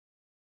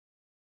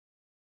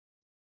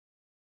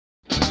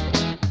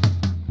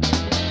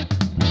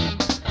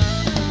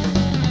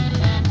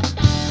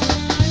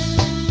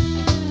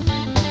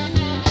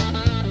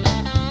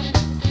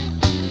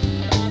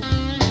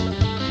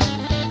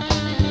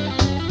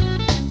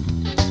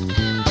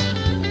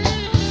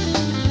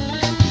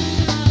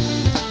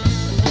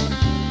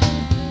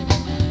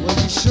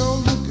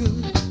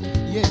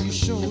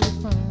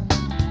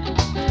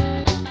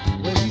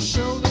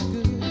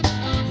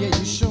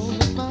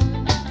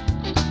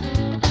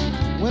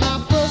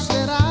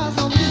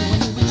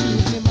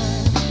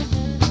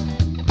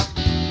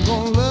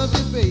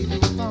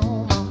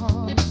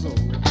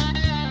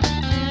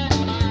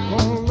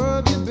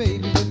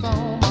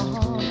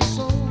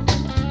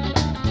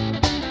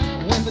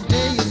the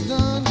day is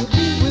done, you'll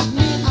be with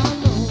me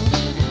alone.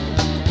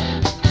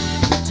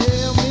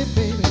 Tell me,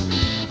 baby,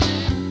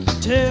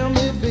 tell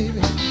me,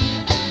 baby,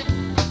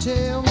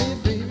 tell me,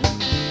 baby,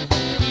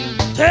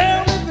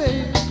 tell me,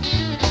 baby,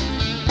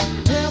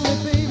 tell me,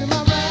 baby, am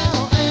I right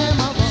or am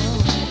I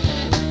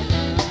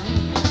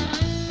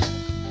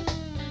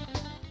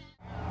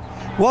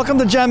wrong? Welcome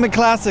to Jammin'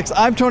 Classics.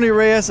 I'm Tony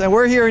Reyes, and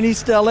we're here in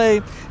East LA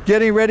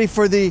getting ready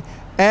for the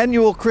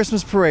annual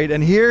Christmas parade.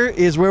 And here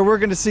is where we're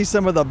going to see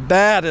some of the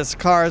baddest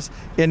cars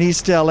in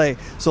East LA.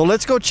 So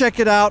let's go check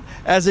it out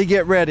as they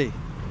get ready.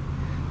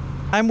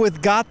 I'm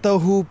with Gato,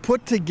 who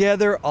put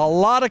together a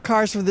lot of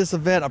cars for this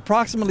event,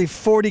 approximately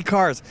 40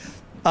 cars.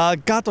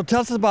 Gato,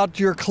 tell us about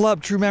your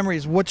club, True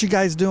Memories. What you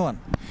guys doing?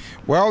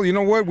 Well, you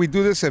know what? We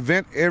do this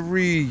event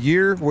every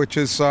year, which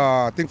is,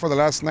 I think for the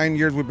last 9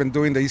 years, we've been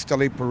doing the East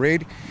LA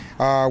Parade.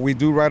 We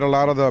do ride a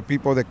lot of the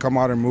people that come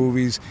out in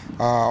movies.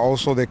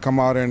 Also, they come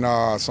out in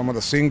some of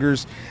the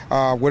singers.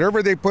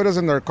 Whatever they put us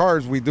in their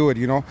cars, we do it,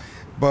 you know.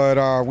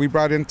 But we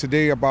brought in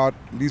today about,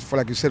 at least for,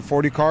 like you said,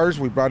 40 cars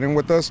we brought in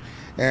with us.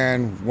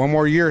 And one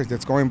more year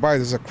that's going by.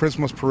 This is a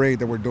Christmas parade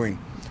that we're doing.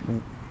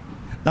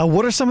 Now,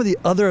 what are some of the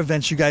other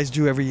events you guys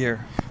do every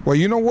year? Well,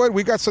 you know what?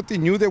 We got something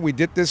new that we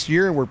did this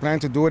year, and we're planning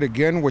to do it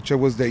again, which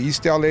was the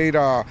East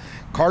LA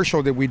car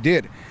show that we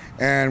did.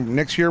 And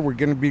next year, we're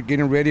going to be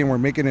getting ready, and we're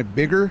making it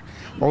bigger.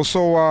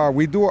 Also,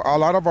 we do a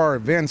lot of our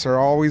events are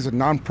always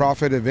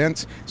non-profit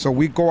events, so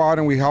we go out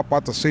and we help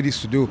out the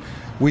cities to do.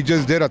 We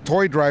just did a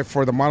toy drive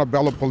for the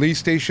Montebello Police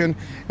Station,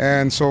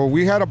 and so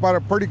we had about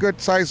a pretty good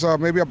size,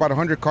 maybe about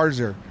 100 cars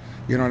there,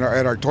 you know,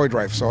 at our toy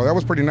drive. So that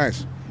was pretty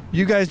nice.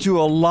 You guys do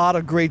a lot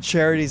of great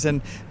charities,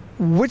 and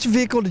which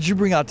vehicle did you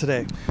bring out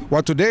today?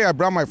 Well, today I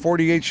brought my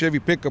 48 Chevy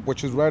pickup,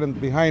 which is right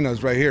behind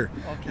us right here.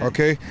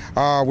 Okay.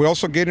 We're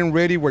also getting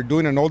ready. We're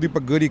doing an oldie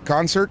but goodie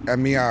concert at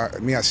Mi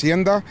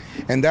Hacienda,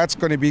 and that's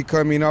going to be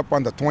coming up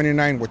on the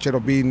 29th, which it'll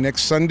be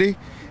next Sunday.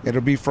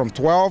 It'll be from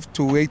 12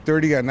 to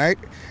 8:30 at night,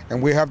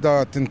 and we have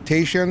the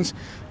Temptations,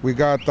 we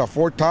got the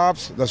Four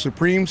Tops, the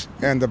Supremes,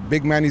 and the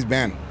Big Manny's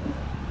Band.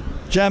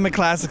 Jammin'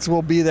 Classics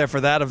will be there for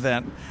that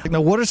event.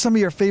 Now, what are some of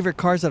your favorite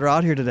cars that are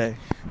out here today?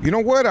 You know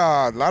what?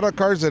 A lot of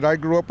cars that I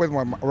grew up with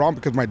around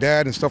because my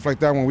dad and stuff like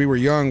that when we were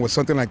young was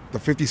something like the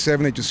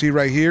 57 that you see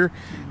right here,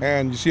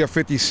 and you see a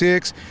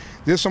 56.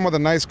 There's some of the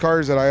nice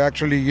cars that I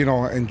actually, you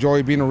know,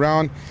 enjoy being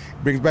around.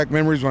 Brings back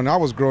memories when I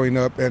was growing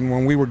up and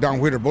when we were down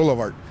Whittier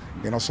Boulevard.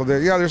 You know, so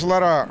yeah, there's a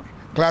lot of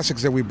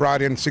classics that we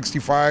brought in: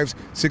 65s,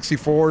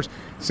 64s,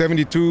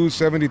 72s,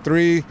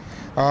 73,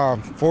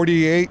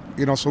 48.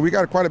 You know, so we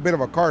got quite a bit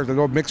of a car, a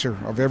little mixture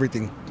of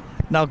everything.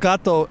 Now,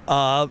 Gato,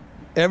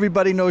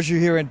 everybody knows you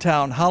here in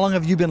town. How long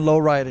have you been low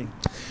riding?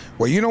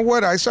 Well, you know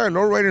what? I started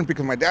low riding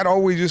because my dad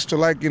always used to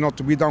like, you know,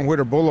 to be down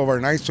Whittier Boulevard.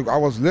 And I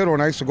was little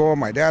and I used to go with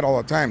my dad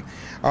all the time.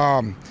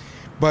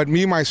 But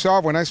me,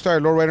 myself, when I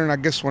started low riding, I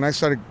guess when I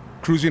started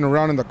cruising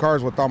around in the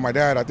cars without my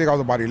dad, I think I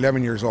was about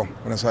 11 years old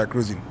when I started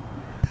cruising.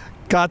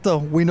 Gato,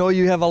 we know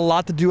you have a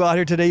lot to do out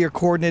here today. You're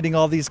coordinating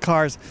all these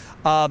cars.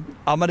 I'm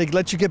going to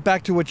let you get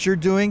back to what you're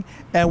doing,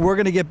 and we're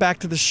going to get back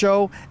to the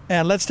show.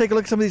 And let's take a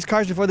look at some of these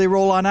cars before they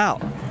roll on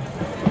out.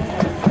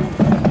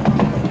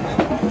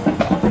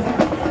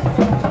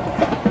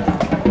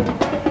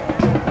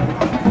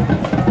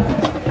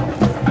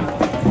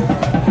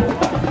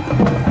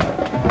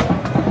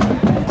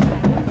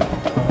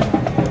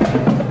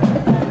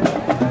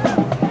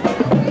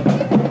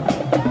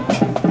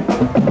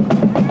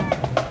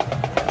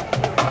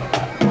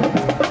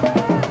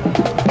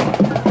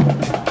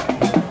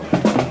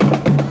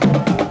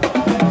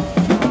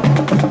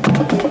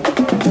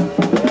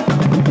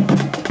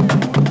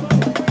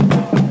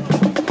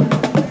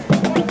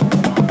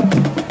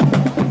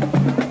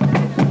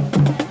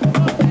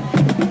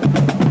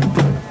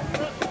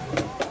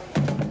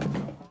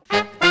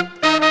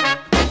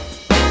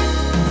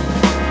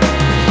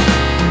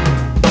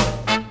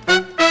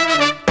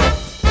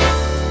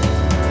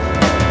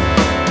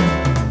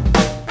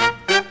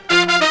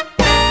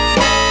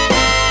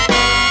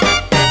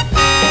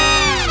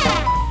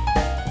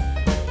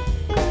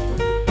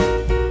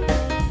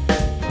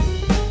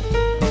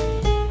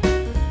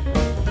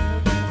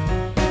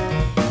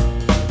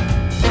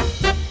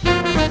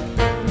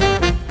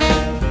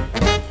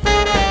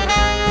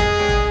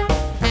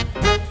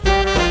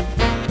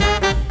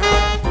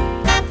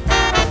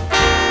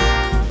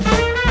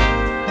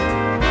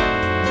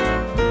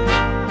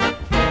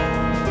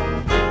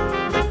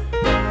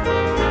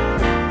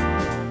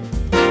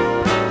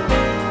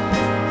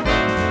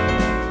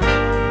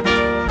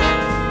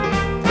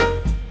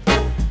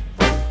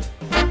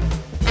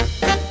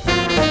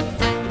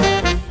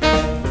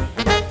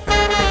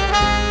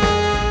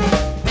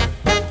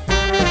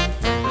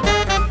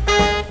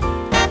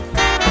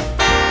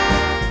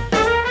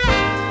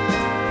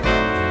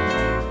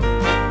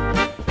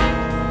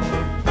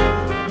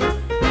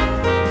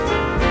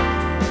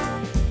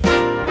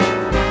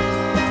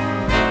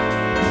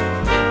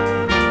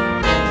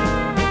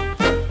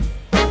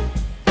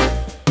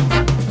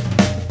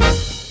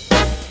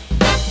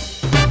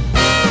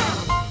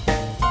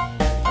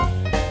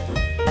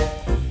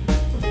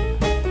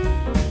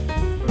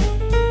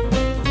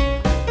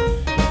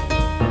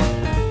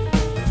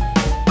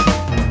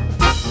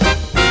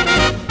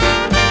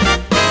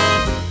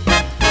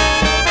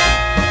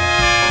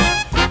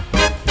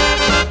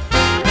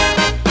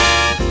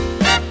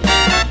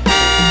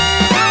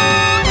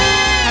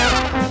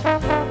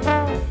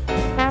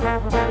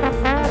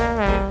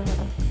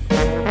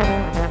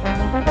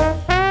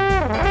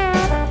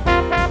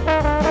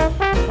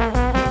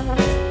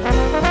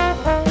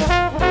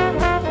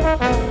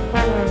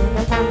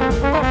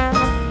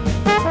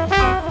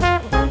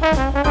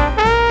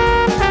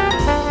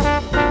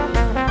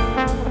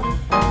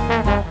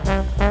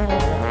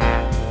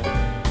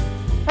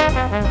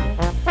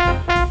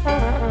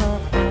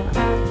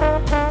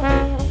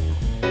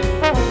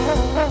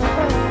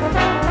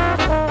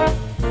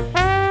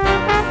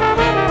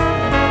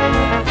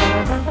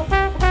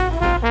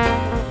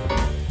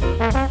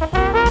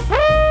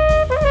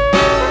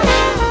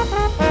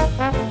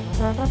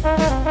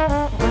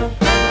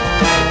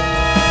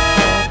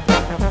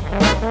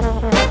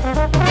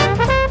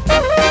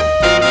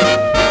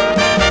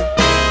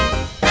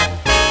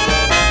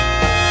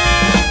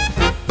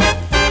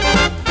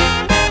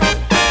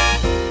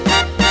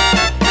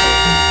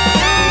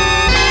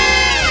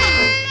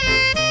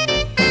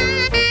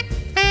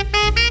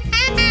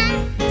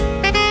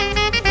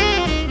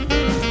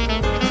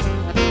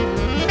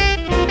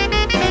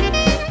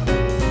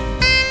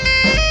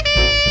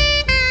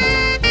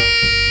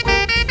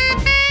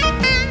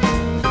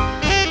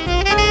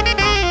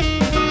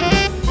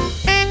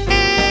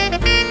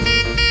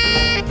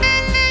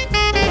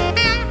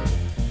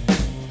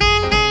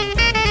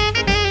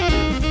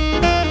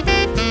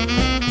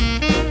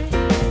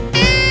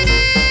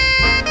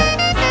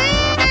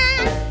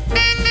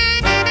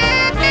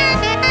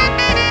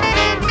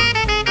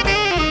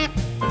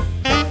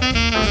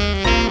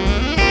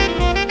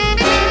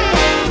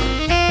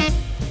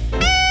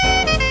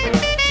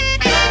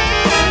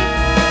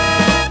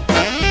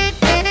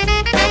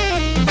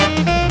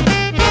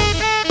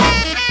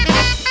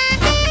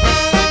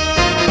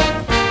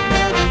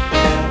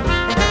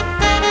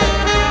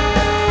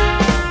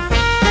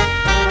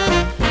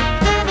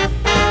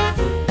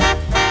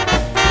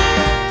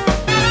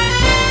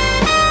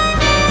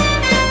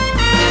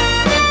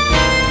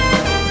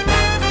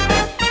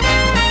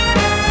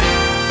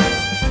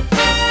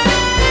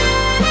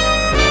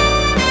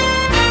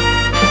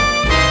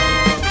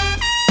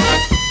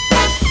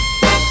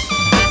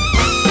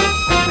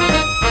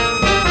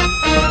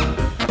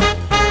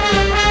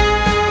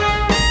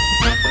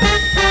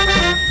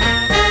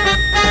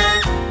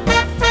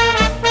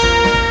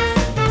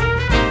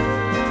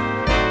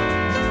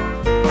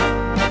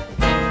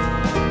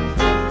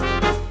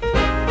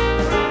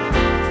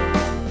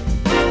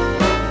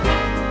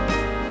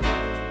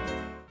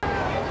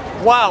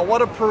 Wow,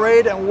 what a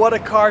parade and what a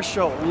car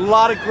show. A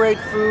lot of great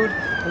food,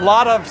 a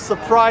lot of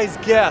surprise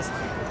guests.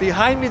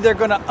 Behind me, they're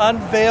going to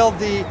unveil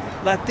the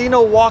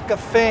Latino Walk of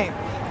Fame.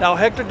 Now,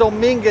 Hector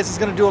Dominguez is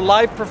going to do a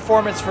live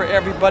performance for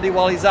everybody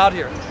while he's out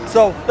here.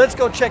 So let's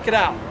go check it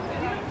out.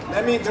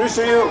 Let me introduce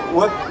to you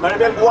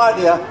Maribel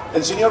Guardia,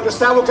 el señor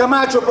Gustavo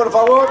Camacho, por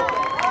favor.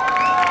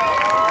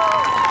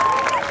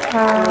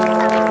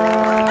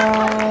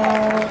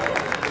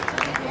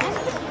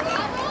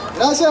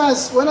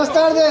 Gracias, buenas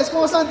tardes,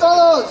 ¿cómo están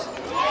todos?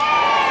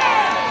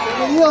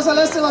 Bienvenidos al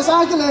este de Los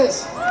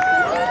Ángeles.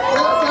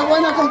 Qué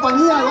buena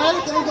compañía, ¿verdad?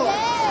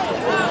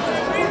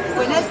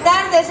 Buenas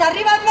tardes,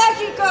 ¡arriba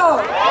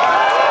México!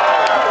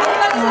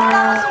 ¡Arriba los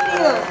Estados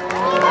Unidos!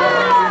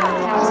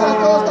 Gracias a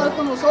todos por estar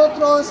con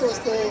nosotros.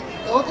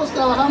 Nosotros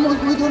trabajamos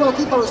muy duro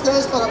aquí para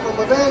ustedes para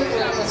promover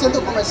el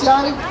centro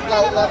comercial,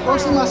 la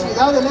próxima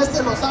ciudad del este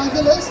de Los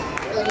Ángeles,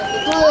 el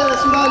futuro de la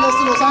ciudad del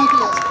este de Los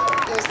Ángeles.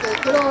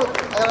 Quiero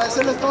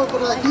agradecerles todos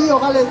por aquí,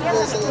 ojalá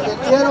se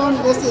divirtieron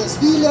en este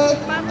desfile,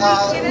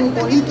 un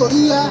bonito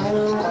día,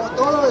 y como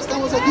todo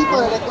estamos aquí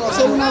para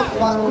reconocer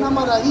una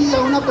maravilla,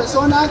 una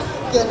persona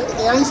que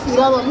ha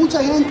inspirado a mucha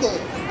gente,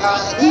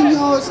 a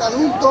niños,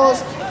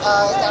 adultos,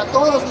 a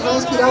todos nos ha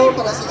inspirado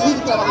para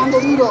seguir trabajando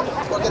duro,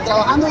 porque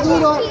trabajando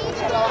duro y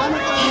trabajando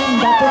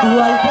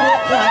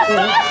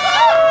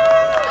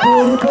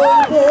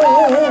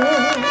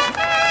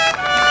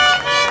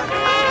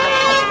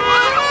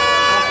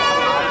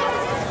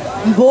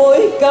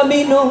voy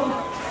camino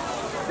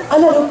a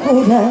la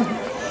locura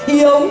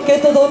y aunque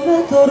todo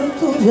me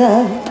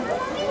tortura,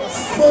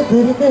 sé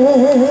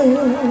perder.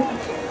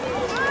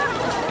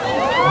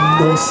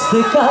 Nos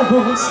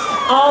dejamos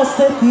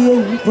hace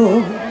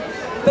tiempo,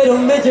 pero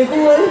me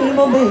llegó el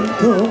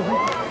momento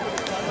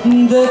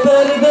de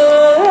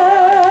perder.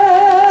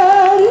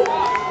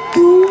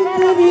 Tú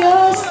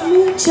tenías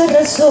mucha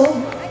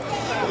razón,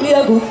 le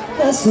hago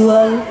caso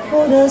al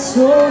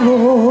corazón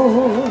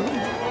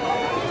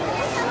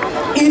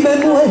y me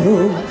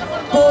muero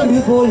por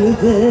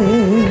volver.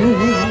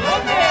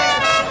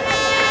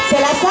 ¿Se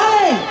la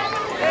saben?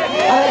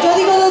 A ver, yo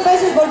digo 2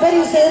 veces volver y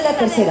ustedes la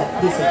tercera,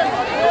 dice.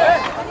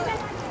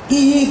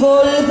 Y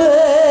volver,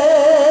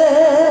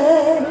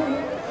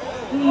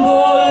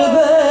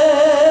 volver.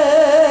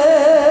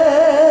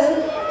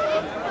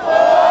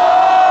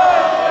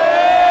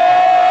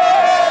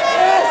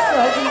 Eso,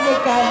 así se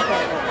canta.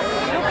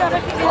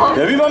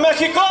 ¡Que viva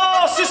México!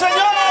 ¡Sí,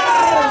 señor!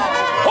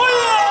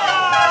 ¡Hola!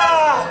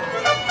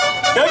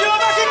 ¡Que viva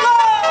México!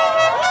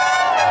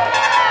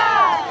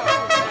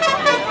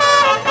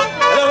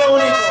 ¡Era muy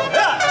bonito!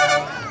 ¡Ea!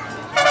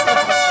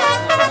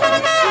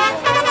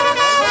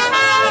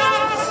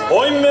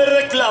 Hoy me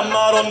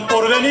reclamaron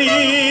por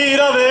venir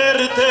a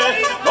verte.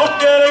 No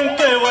quieren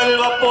que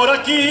vuelva por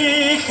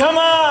aquí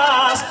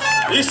jamás.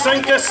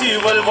 Dicen que si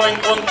vuelvo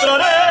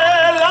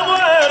encontraré la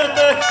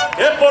muerte,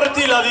 que por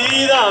ti la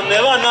vida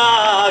me van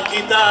a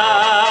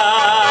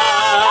quitar.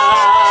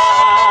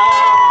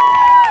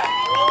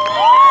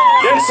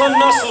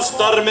 Piensan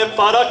asustarme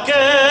para que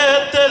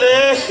te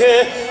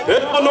deje,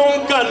 pero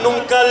nunca,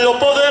 nunca lo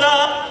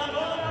podrá.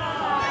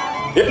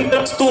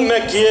 Mientras tú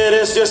me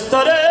quieres, yo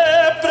estaré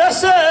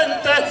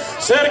presente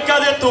cerca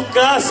de tu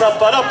casa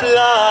para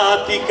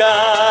platicar.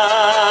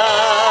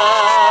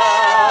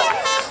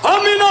 A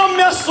mí no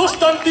me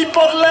asustan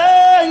tipos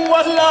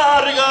lenguas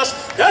largas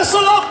que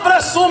solo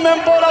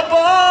presumen por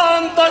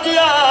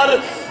apantallar.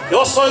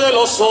 Yo soy de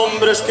los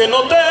hombres que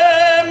no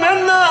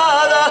temen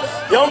nada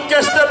y aunque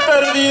esté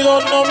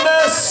perdido no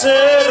me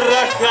sé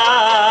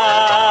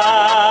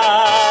rajar.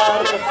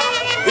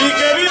 ¡Y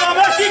que viva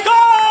México!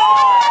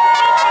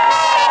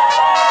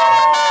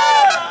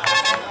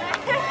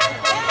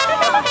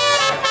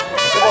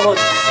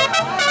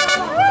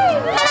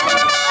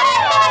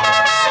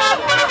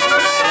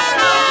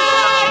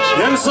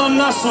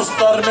 Piensan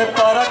asustarme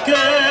para que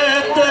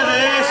te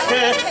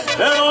deje,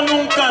 pero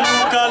nunca,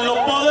 nunca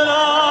lo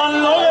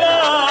podrán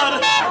lograr.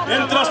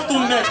 Mientras tú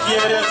me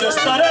quieres, yo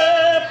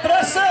estaré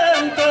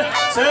presente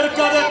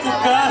cerca de tu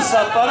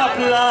casa para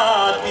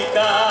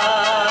platicar.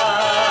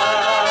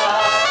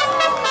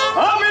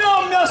 A mí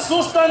no me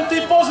asustan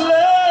tipos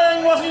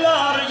lenguas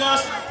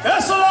largas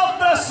que solo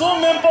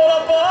presumen por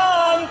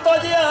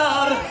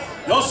apantallar.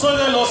 Yo soy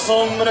de los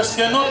hombres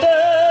que no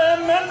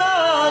temen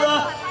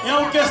nada y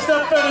aunque esté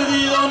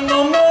perdido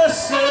no me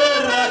sé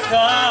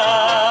rajar.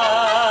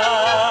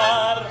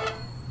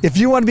 If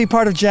you want to be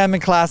part of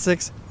Jammin'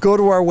 Classics, go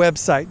to our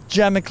website,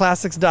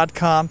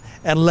 jamminclassics.com,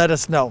 and let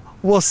us know.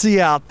 We'll see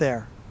you out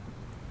there.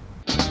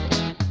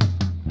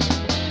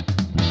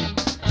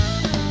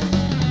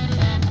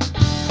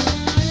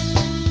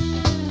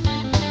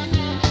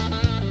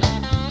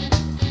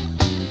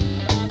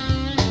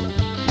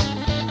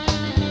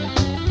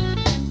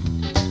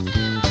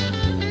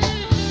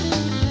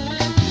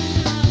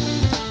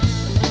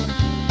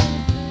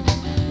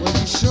 Well,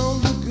 you sure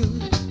look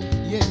good.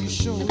 Yeah, you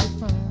sure look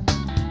fine.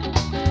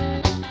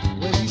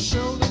 Well, you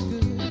sure look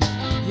good.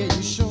 Yeah,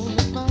 you sure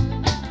look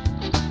fine.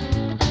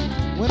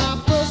 When I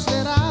first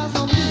set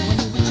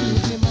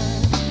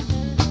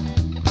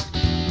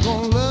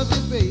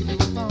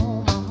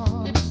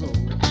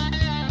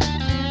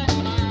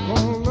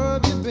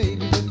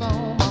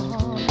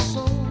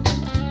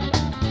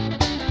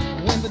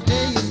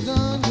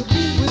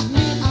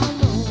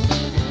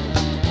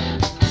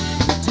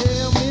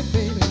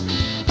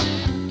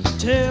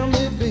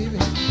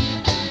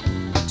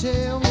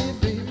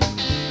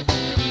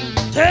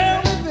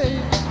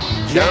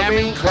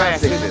Jamming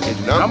Classics is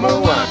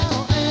 #1.